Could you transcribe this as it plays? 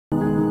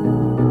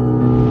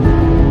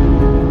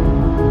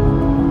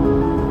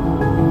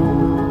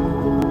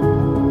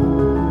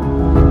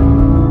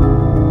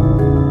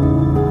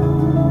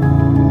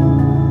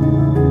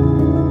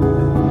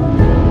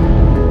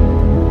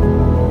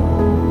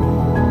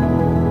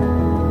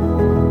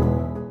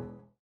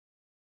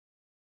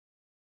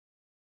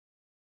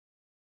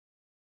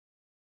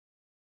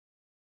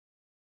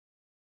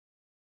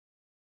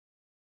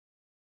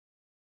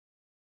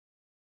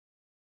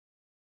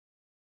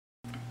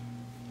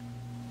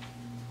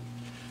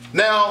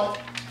Now,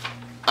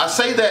 I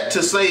say that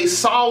to say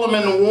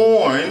Solomon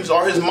warns,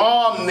 or his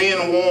mom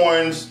then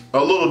warns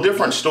a little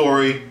different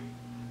story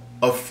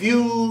a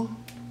few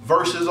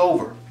verses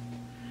over.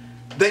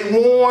 They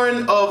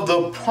warn of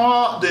the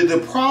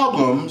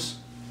problems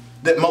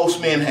that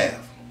most men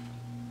have.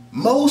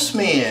 Most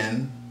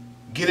men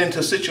get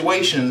into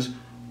situations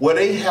where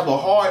they have a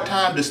hard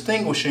time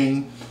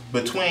distinguishing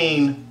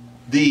between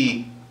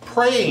the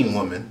praying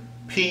woman,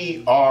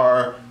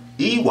 P-R-E-Y-I-N-G,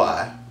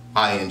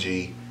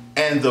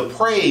 and the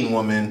praying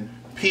woman,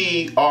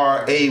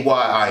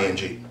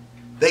 P-R-A-Y-I-N-G.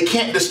 They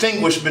can't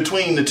distinguish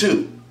between the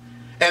two.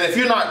 And if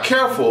you're not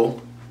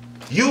careful,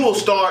 you will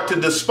start to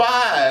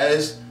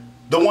despise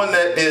the one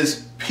that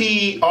is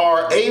P-R-A-Y-I-N-G,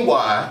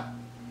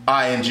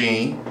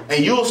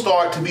 and you'll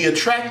start to be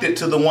attracted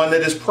to the one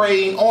that is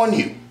praying on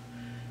you.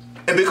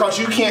 And because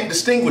you can't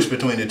distinguish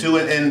between the two,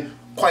 and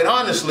quite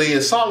honestly,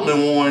 as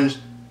Solomon warns,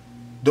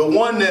 the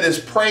one that is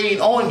praying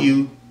on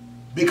you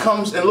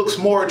becomes and looks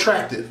more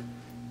attractive.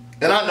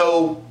 And I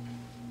know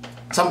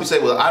some people say,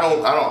 well, I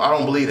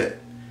don't believe that.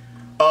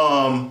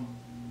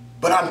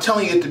 But I'm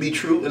telling you it to be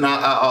true, and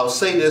I'll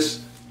say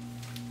this,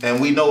 and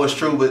we know it's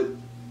true, but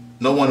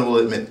no one will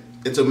admit it.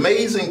 It's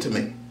amazing to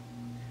me.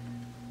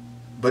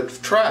 But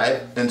try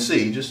it and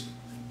see. Just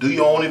do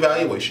your own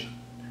evaluation.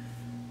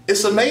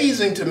 It's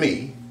amazing to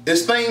me.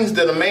 It's things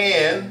that a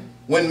man,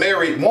 when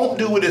married, won't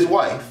do with his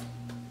wife.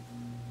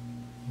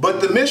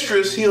 But the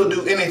mistress, he'll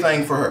do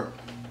anything for her.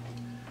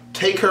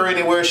 Take her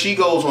anywhere. She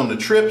goes on the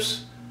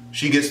trips.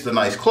 She gets the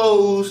nice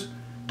clothes.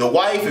 The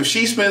wife, if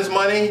she spends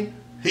money,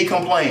 he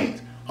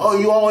complains. Oh,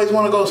 you always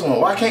want to go somewhere.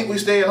 Why can't we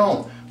stay at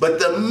home? But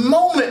the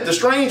moment the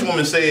strange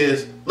woman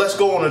says, let's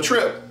go on a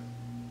trip,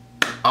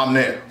 I'm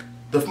there.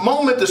 The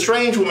moment the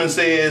strange woman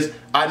says,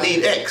 I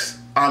need X,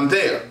 I'm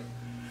there.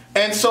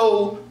 And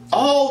so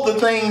all the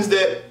things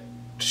that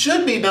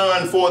should be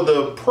done for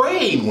the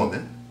praying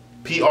woman,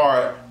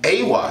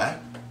 P-R-A-Y,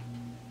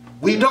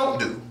 we don't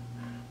do.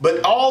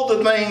 But all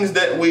the things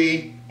that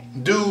we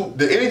do,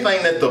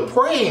 anything that the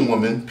praying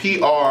woman,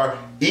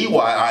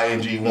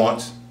 P-R-E-Y-I-N-G,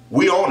 wants,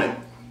 we own it.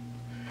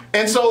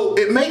 And so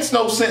it makes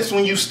no sense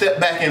when you step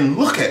back and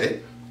look at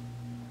it,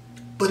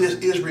 but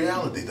it is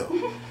reality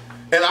though.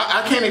 And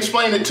I can't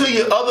explain it to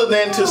you other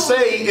than to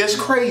say it's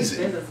crazy.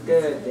 This is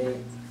good,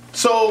 Dave.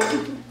 So,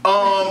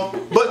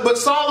 but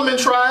Solomon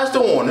tries to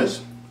warn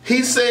us.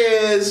 He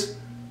says,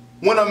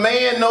 when a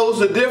man knows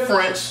the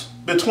difference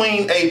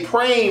between a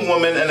praying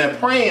woman and a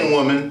praying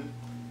woman,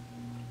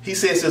 he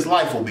says his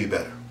life will be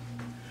better.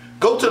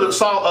 Go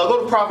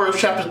to Proverbs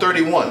chapter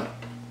 31.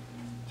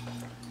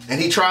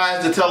 And he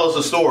tries to tell us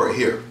a story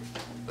here.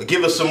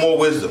 Give us some more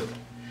wisdom.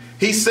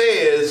 He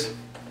says,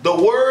 the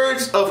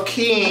words of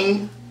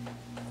King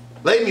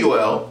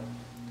Lemuel,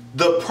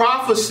 the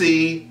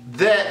prophecy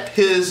that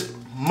his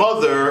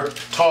mother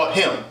taught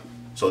him.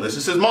 So this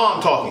is his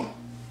mom talking.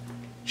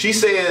 She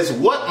says,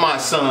 what, my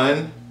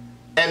son,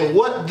 and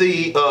what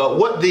the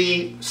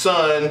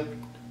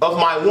son of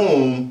my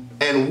womb,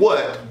 and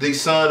what the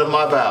son of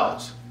my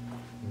vows.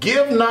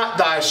 Give not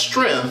thy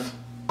strength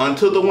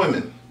unto the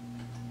women,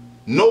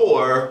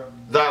 nor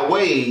thy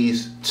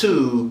ways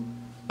to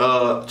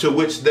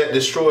which that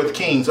destroyeth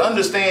kings.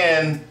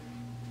 Understand,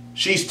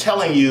 she's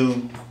telling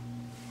you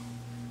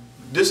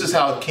this is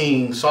how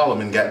King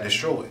Solomon got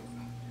destroyed.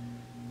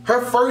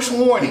 Her first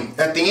warning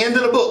at the end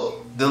of the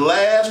book, the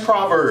last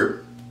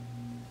proverb,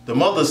 the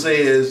mother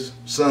says,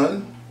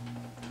 son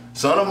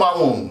of my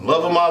womb,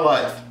 love of my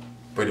life,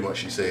 pretty much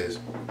she says,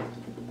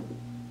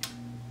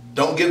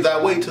 don't give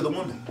thy way to the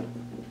woman.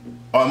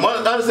 Or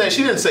understand,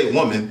 she didn't say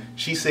woman,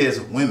 she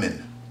says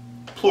women,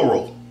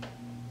 plural.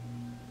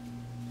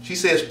 She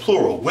says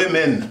plural,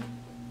 women.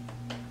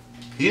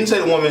 He didn't say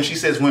the woman, she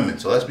says women,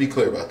 so let's be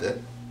clear about that.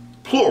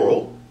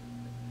 Plural.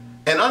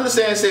 And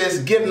understand, it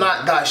says, give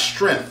not thy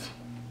strength.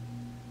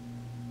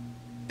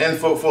 And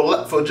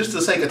for just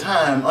the sake of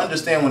time,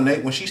 understand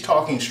when she's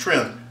talking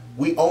strength,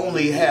 we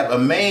only have, a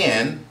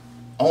man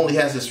only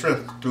has his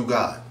strength through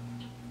God.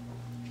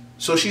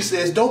 So she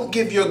says, don't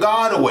give your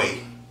God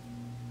away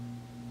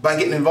by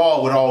getting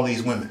involved with all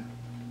these women.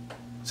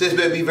 Says,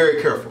 better be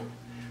very careful.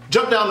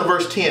 Jump down to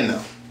verse 10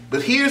 now.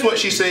 But here's what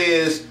she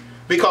says,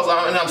 because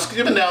I'm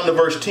skipping down to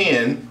verse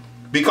 10,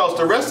 because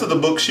the rest of the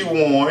book she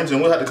warns, and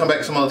we'll have to come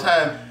back some other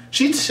time,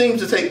 she seems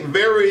to take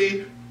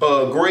very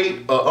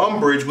great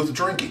umbrage with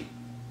drinking.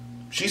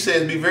 She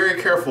says, be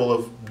very careful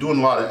of doing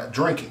a lot of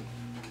drinking.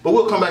 But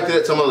we'll come back to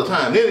that some other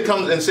time. Then it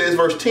comes and says,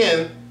 verse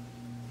 10,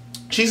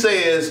 she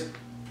says,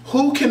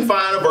 who can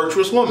find a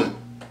virtuous woman?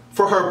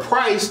 For her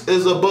price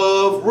is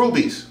above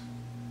rubies.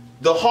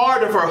 The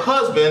heart of her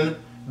husband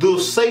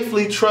doth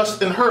safely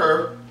trust in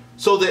her,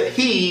 so that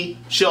he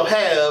shall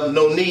have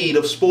no need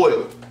of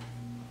spoil.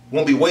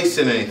 Won't be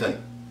wasting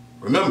anything.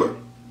 Remember,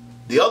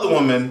 the other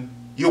woman,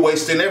 you're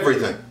wasting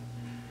everything.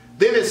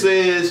 Then it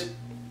says,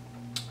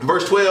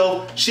 verse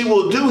 12, she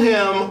will do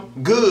him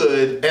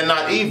good and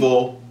not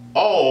evil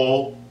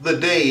all the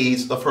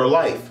days of her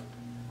life.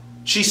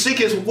 She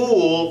seeketh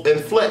wool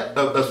and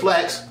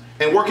flax,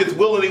 and worketh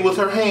willingly with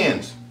her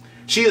hands.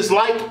 She is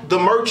like the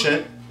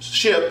merchant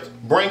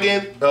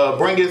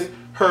bringeth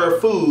her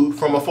food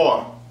from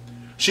afar.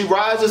 She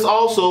rises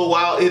also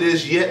while it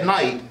is yet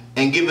night,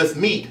 and giveth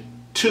meat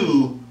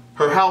to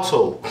her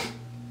household,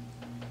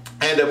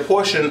 and a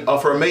portion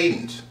of her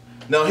maidens.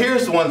 Now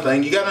here's the one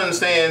thing, you got to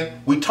understand,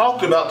 we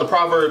talked about the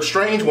Proverbs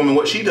strange woman,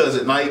 what she does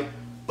at night,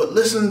 but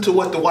listen to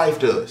what the wife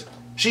does.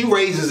 She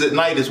raises at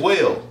night as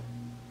well,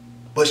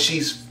 but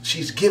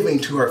she's giving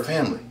to her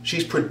family.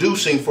 She's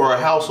producing for her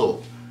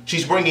household.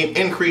 She's bringing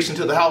increase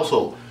into the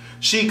household.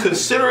 She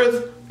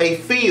considereth a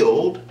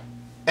field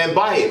and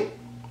buyeth.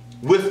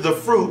 With the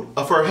fruit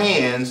of her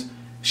hands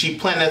she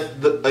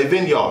planteth a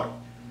vineyard.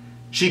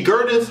 She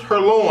girdeth her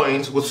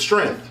loins with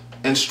strength,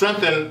 and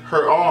strengthen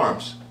her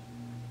arms.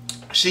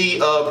 She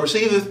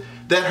perceiveth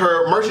that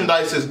her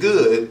merchandise is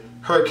good.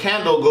 Her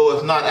candle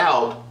goeth not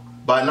out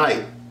by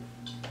night.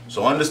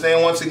 So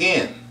understand once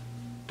again,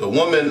 the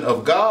woman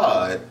of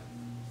God,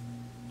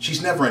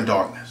 she's never in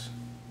darkness.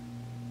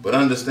 But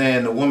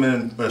understand the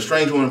woman, a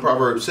strange woman in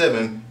Proverbs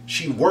 7,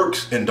 she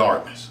works in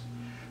darkness.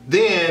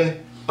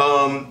 Then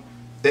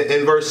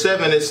in verse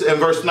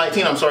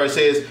 19, it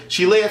says,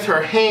 she layeth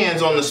her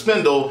hands on the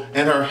spindle,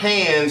 and her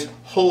hands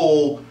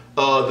hold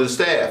the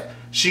staff.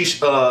 She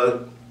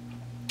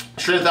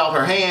stretcheth out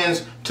her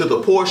hands to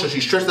the poor. So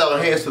she stretcheth out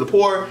her hands to the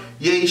poor.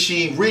 Yea,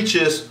 she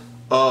reaches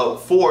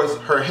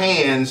forth her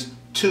hands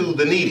to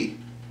the needy.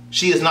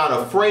 She is not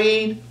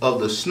afraid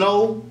of the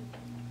snow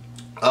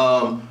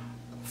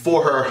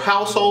for her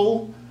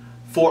household,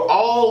 for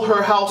all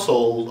her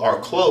household are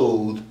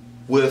clothed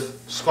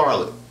with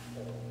scarlet.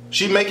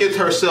 She maketh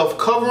herself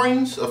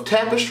coverings of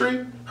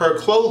tapestry. Her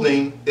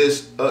clothing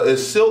is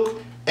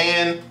silk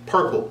and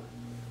purple.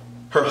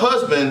 Her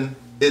husband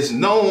is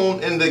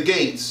known in the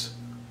gates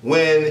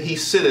when he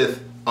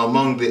sitteth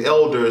among the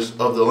elders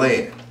of the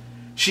land.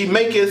 She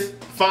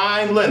maketh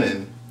fine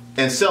linen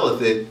and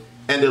selleth it,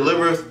 and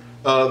delivereth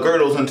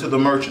girdles unto the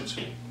merchants.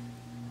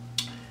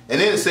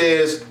 And then it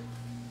says,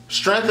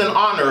 strength and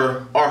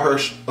honor are her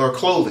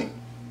clothing.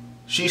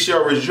 She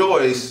shall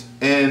rejoice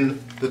in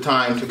the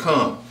time to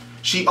come.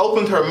 She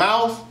opened her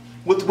mouth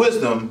with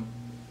wisdom,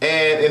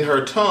 and in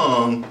her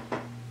tongue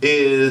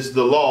is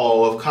the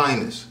law of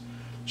kindness.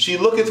 She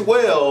looketh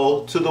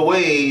well to the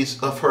ways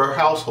of her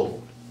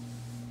household,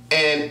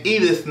 and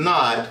eateth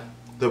not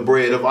the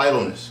bread of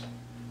idleness.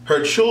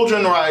 Her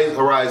children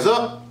arise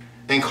up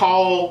and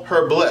call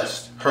her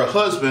blessed, her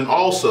husband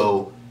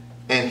also,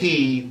 and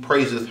he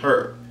praiseth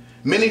her.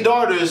 Many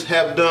daughters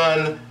have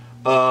done,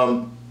 we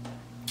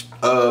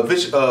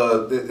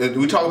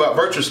talk about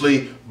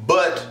virtuously,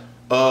 but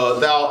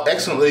thou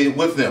excellently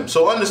with them.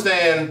 So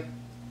understand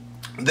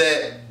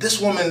that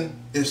this woman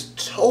is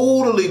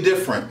totally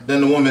different than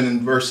the woman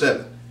in verse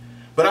 7.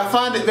 But I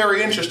find it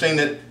very interesting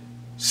that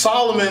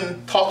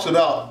Solomon talks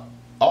about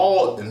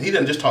all, and he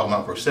doesn't just talk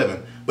about verse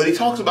 7, but he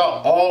talks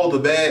about all the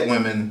bad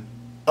women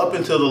up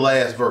until the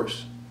last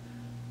verse.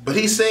 But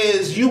he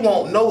says you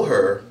won't know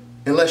her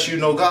unless you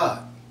know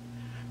God.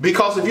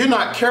 Because if you're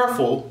not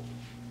careful,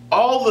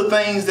 all the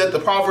things that the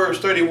Proverbs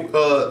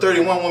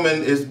 31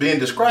 woman is being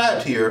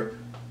described here,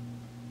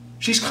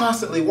 she's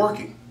constantly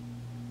working,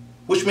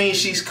 which means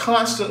she's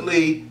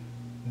constantly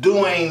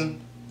doing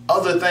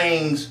other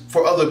things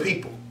for other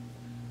people.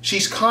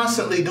 She's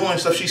constantly doing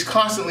stuff. She's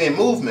constantly in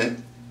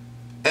movement.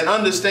 And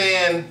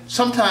understand,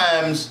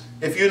 sometimes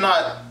if you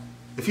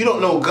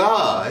don't know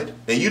God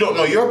and you don't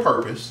know your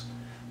purpose,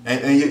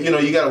 and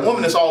you got a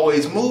woman that's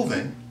always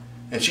moving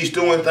and she's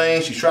doing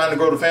things, she's trying to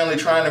grow the family,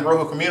 trying to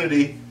grow her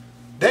community,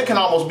 that can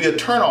almost be a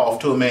turnoff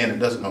to a man that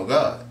doesn't know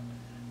God,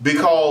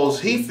 because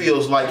he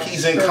feels like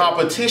he's in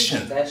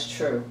competition. That's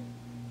true.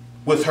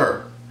 With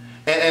her.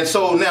 And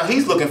so now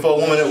he's looking for a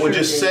woman that will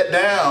just sit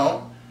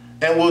down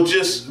and will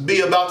just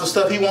be about the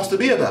stuff he wants to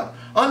be about.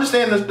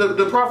 Understand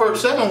the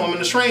Proverbs 7 woman,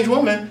 the strange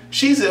woman,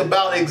 she's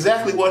about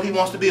exactly what he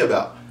wants to be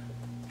about.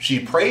 She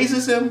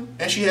praises him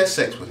and she has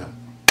sex with him.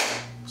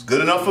 It's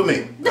good enough for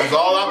me.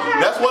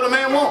 That's what a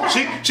man wants.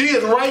 She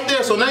is right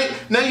there. So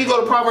now you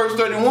go to Proverbs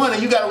 31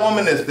 and you got a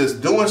woman that's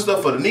doing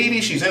stuff for the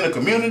needy. She's in the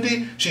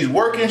community. She's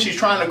working. She's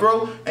trying to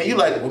grow. And you're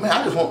like, well, man,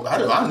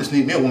 I just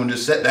need me a woman to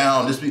just sit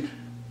down, just be.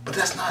 But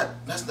that's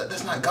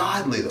not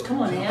godly though.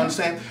 Come on, man.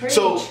 Understand? Preach.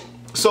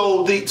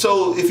 So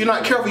if you're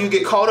not careful, you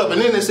get caught up. And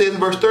then it says in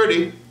verse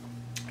 30,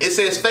 it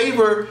says,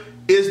 favor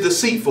is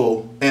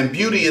deceitful and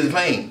beauty is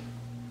vain,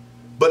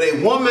 but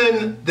a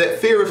woman that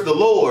feareth the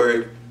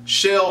Lord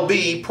shall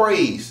be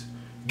praised.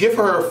 Give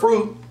her the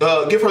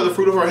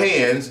fruit of her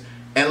hands,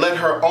 and let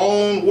her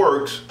own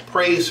works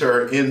praise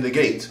her in the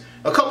gates.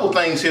 A couple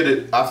things here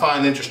that I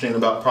find interesting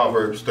about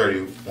Proverbs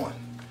 31.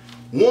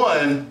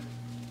 One,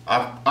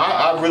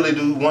 I really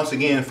do, once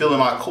again, feel in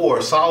my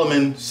core,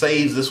 Solomon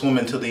saves this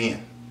woman to the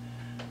end.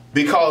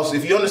 Because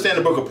if you understand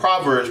the book of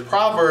Proverbs,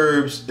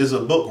 Proverbs is a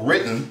book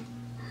written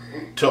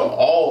to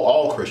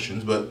all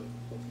Christians, but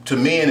to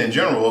men in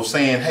general, of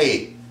saying,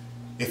 hey,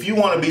 if you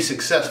want to be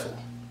successful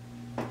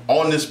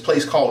on this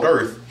place called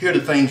earth, here are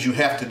the things you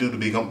have to do to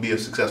be a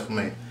successful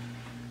man.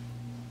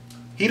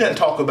 He doesn't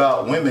talk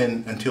about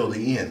women until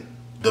the end.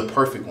 The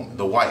perfect woman,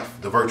 the wife,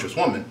 the virtuous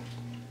woman.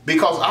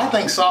 Because I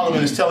think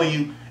Solomon is telling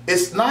you,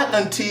 it's not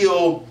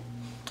until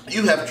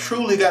you have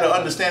truly got an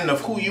understanding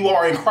of who you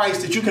are in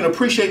Christ that you can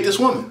appreciate this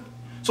woman.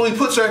 So he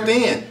puts her at the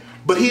end.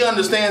 But he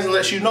understands and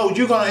lets you know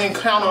you're going to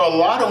encounter a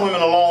lot of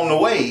women along the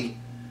way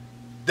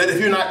that if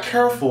you're not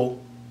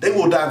careful, they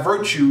will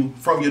divert you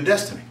from your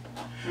destiny.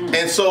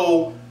 And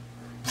so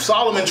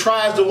Solomon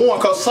tries to warn,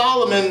 because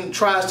Solomon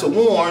tries to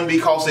warn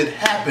because it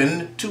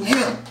happened to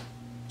him.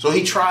 So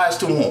he tries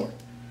to warn.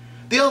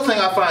 The other thing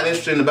I find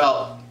interesting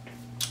about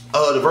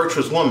the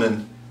virtuous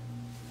woman,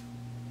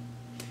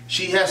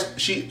 she's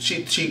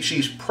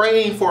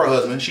praying for her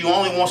husband. She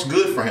only wants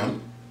good for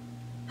him.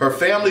 Her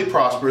family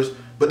prospers.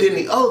 But then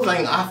the other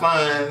thing I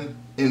find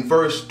in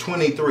verse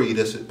 23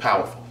 that's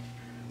powerful.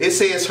 It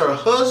says her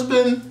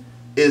husband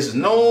is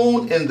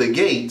known in the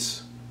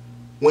gates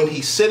when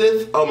he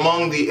sitteth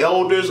among the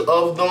elders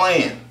of the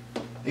land.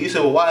 And you say,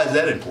 well, why is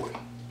that important?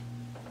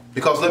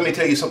 Because let me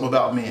tell you something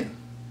about men.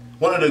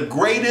 One of the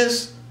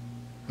greatest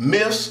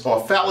myths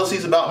or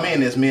fallacies about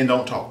men is men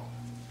don't talk.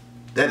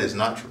 That is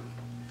not true.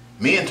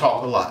 Men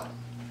talk a lot.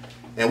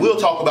 And we'll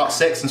talk about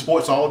sex and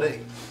sports all day.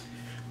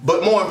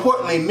 But more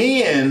importantly,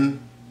 men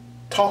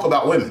talk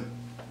about women.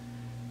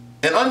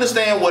 And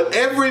understand what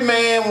every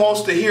man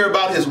wants to hear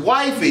about his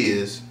wife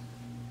is,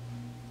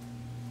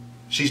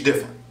 she's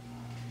different.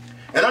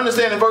 And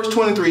understand in verse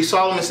 23,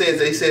 Solomon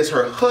says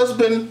her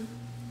husband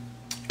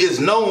is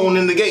known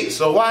in the gates.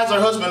 So why is her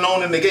husband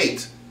known in the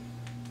gates?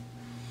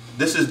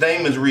 This is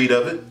Damon's read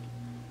of it.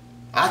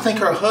 I think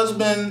her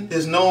husband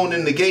is known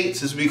in the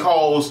gates is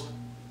because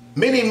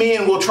many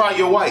men will try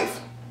your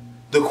wife.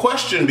 The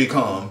question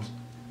becomes,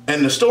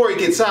 and the story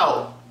gets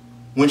out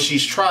when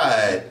she's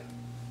tried,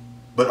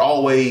 but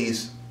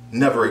always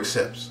never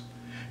accepts.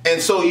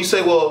 And so you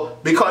say, well,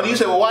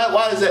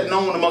 why is that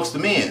known amongst the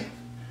men?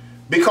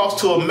 Because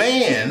to a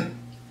man,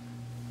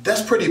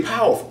 that's pretty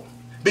powerful.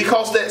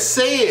 Because that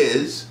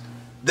says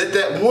that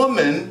that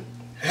woman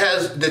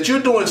that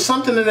you're doing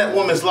something in that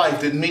woman's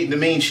life that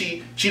means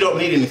she don't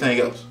need anything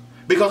else.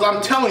 Because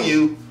I'm telling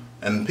you,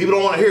 and people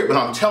don't want to hear it, but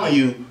I'm telling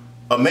you,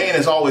 a man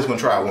is always going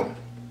to try a woman.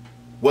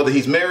 Whether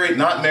he's married,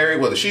 not married,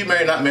 whether she's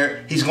married, not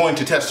married, he's going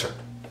to test her.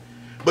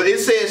 But it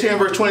says here in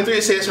verse 23,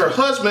 it says her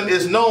husband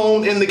is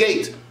known in the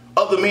gates.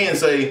 Other men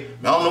say,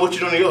 I don't know what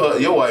you're doing to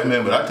your wife,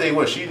 man, but I tell you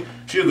what, she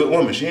a good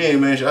woman. She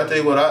ain't, man. I tell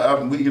you what,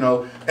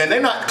 and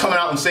they're not coming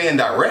out and saying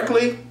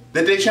directly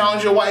that they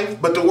challenge your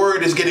wife, but the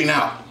word is getting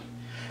out.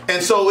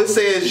 And so it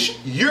says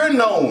you're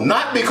known,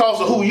 not because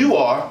of who you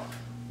are,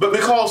 but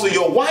because of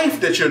your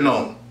wife that you're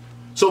known.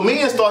 So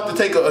men start to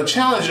take a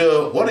challenge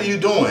of, what are you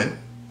doing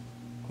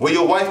where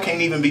your wife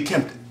can't even be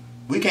tempted?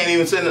 We can't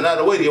even send it out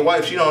of the way to your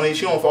wife. She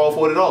don't fall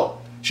for it at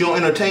all. She don't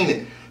entertain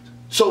it.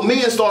 So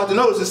men start to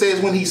notice, it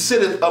says, when he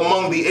sitteth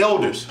among the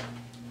elders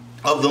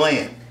of the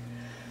land.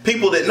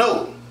 People that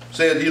know,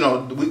 said,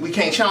 we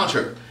can't challenge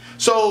her.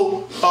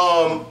 So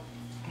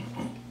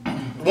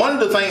one of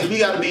the things we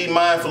got to be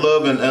mindful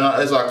of, and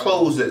as I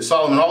close, that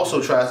Solomon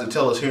also tries to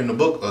tell us here in the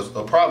book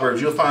of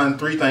Proverbs, you'll find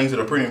three things that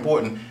are pretty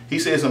important. He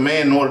says a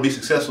man, in order to be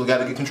successful, got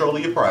to get control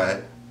of your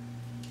pride,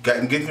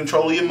 got to get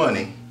control of your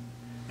money,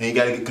 and you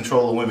got to get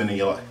control of women in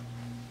your life.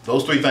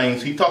 Those three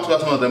things, he talks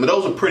about some of them, but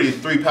those are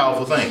three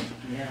powerful things.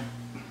 Yeah.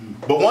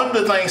 But one of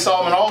the things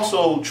Solomon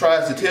also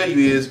tries to tell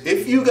you is,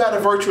 if you got a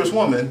virtuous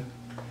woman,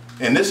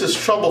 and this is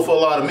trouble for a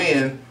lot of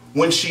men,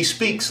 when she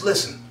speaks,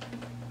 listen.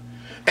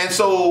 And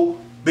so,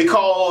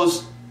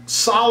 because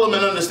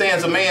Solomon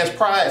understands a man's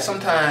pride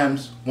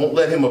sometimes won't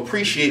let him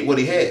appreciate what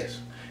he has.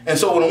 And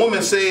so when a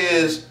woman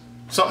says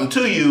something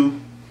to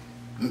you,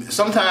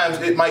 sometimes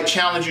it might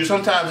challenge you,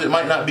 sometimes it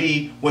might not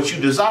be what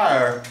you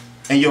desire,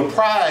 and your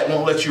pride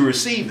won't let you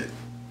receive it.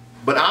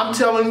 But I'm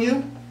telling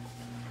you,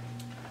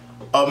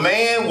 a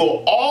man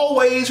will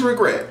always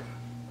regret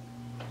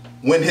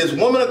when his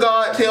woman of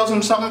God tells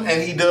him something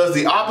and he does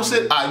the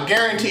opposite. I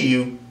guarantee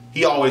you,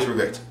 he always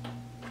regrets it.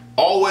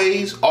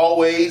 Always,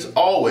 always,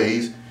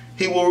 always,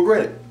 he will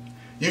regret it.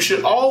 You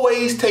should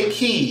always take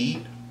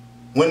heed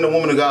when the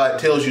woman of God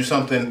tells you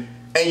something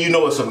and you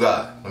know it's of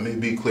God. Let me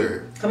be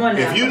clear. Come on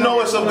now. If you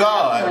know it's of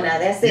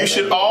God, you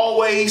should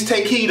always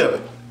take heed of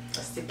it.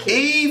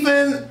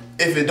 Even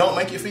if it don't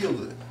make you feel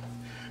good.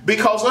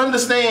 Because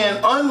understand,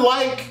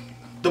 unlike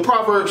the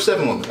Proverbs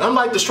 7 woman,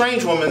 unlike the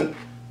strange woman,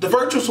 the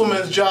virtuous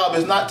woman's job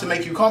is not to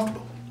make you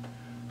comfortable.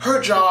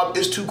 Her job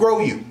is to grow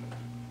you.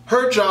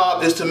 Her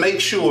job is to make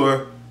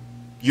sure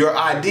your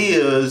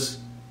ideas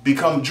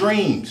become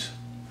dreams.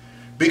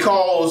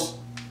 Because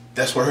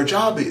that's what her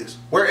job is.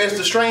 Whereas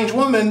the strange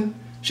woman,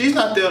 she's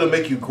not there to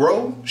make you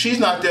grow. She's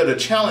not there to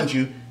challenge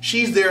you.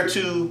 She's there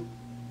to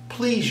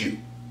please you.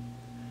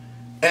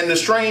 And the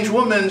strange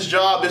woman's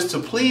job is to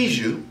please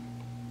you,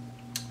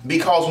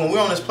 because when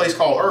we're on this place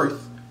called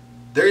earth,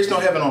 there is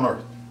no heaven on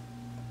earth.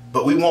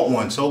 But we want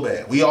one so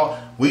bad.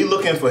 We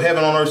looking for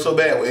heaven on earth so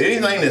bad.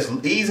 Anything that's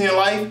easy in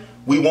life,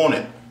 we want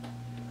it.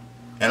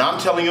 And I'm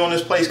telling you, on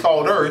this place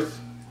called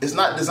earth, it's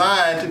not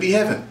designed to be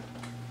heaven.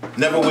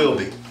 Never will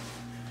be.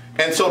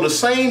 And so the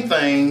same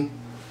thing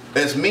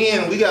as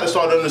men, we got to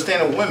start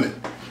understanding women.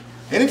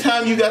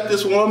 Anytime you got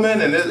this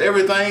woman and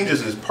everything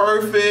just is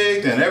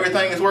perfect and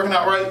everything is working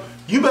out right,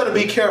 you better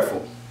be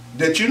careful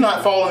that you're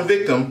not falling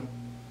victim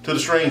to the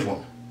strange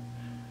woman.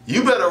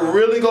 You better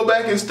really go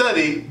back and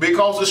study,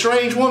 because the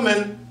strange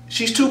woman,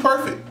 she's too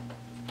perfect.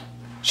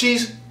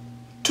 She's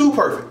too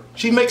perfect.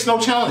 She makes no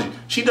challenges.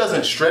 She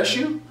doesn't stress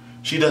you.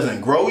 She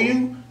doesn't grow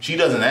you. She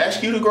doesn't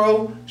ask you to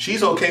grow.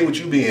 She's okay with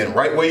you being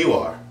right where you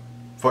are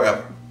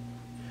forever.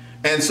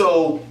 And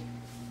so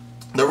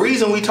the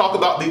reason we talk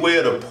about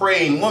beware the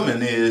praying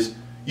woman is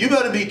you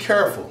better be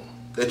careful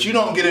that you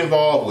don't get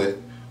involved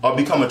with or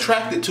become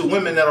attracted to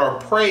women that are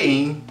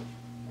preying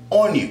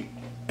on you.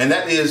 And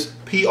that is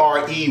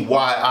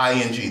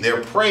P-R-E-Y-I-N-G.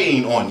 They're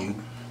preying on you.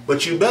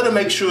 But you better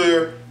make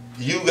sure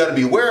you got to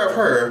be aware of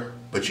her,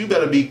 but you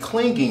better be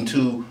clinging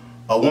to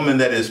a woman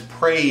that is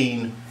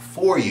praying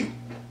for you.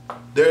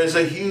 There is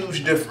a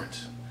huge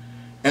difference.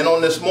 And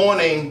on this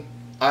morning,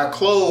 I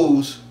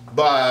close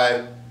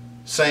by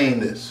saying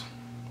this.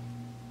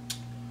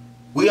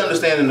 We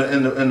understand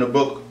in the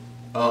book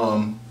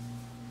of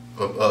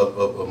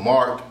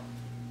Mark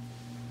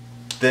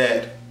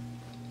that,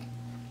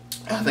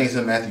 I think it's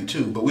in Matthew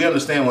 2, but we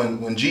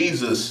understand when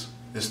Jesus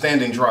is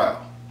standing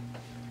trial,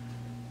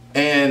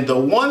 and the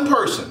one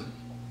person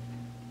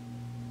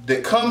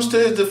that comes to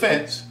his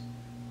defense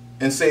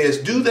and says,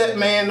 do that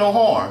man no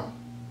harm,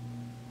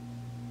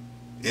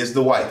 is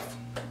the wife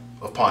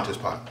of Pontius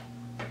Pilate.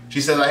 She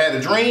says, I had a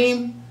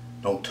dream,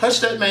 don't touch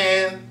that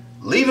man,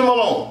 leave him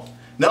alone.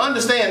 Now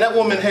understand, that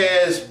woman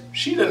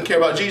she doesn't care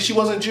about Jesus. She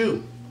wasn't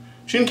Jew.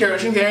 She didn't care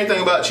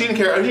anything about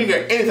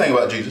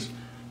Jesus.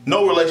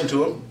 No relation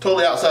to him,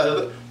 totally outside of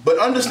it. But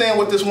understand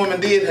what this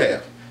woman did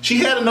have. She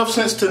had enough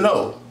sense to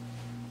know,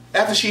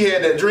 after she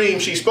had that dream,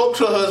 she spoke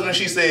to her husband,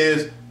 she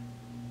says,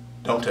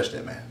 don't touch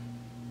that man.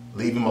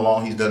 Leave him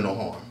alone, he's done no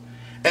harm.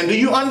 And do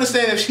you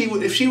understand, if he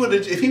would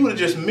have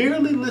just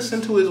merely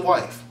listened to his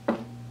wife,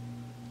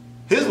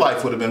 his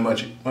life would have been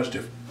much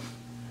different.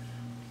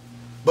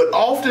 But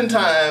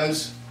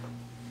oftentimes,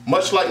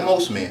 much like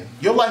most men,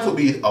 your life would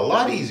be a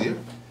lot easier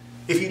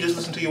if you just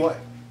listen to your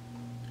wife.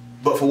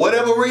 But for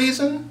whatever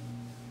reason,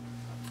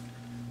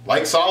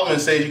 like Solomon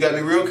says, you got to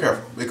be real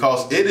careful,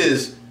 because it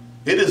is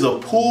a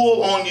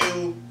pull on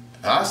you.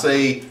 And I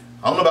say,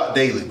 I don't know about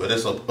daily, but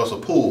it's a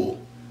pull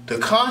to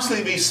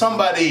constantly be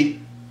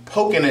somebody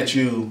poking at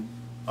you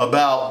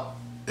about,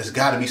 it's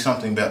got to be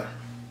something better.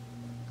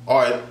 All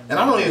right, and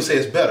I don't even say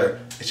it's better.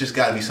 It's just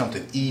got to be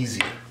something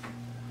easier.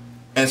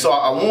 And so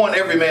I warn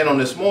every man on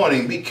this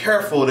morning, be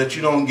careful that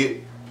you don't get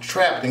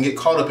trapped and get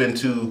caught up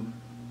into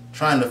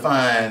trying to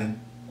find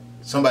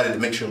somebody that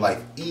makes your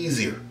life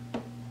easier.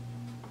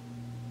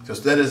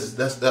 Because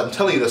I'm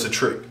telling you, that's a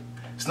trick.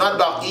 It's not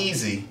about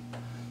easy.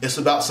 It's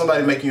about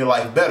somebody making your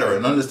life better.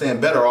 And understand,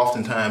 better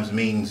oftentimes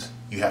means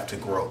you have to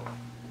grow.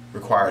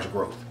 Requires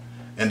growth.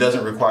 And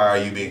doesn't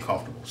require you being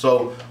comfortable.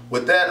 So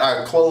with that,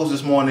 I close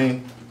this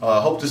morning.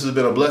 Hope this has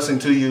been a blessing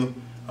to you.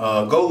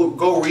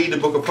 Go read the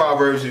book of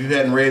Proverbs if you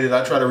hadn't read it.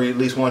 I try to read at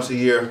least once a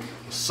year.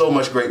 So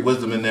much great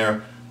wisdom in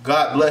there.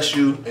 God bless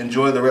you.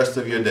 Enjoy the rest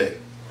of your day.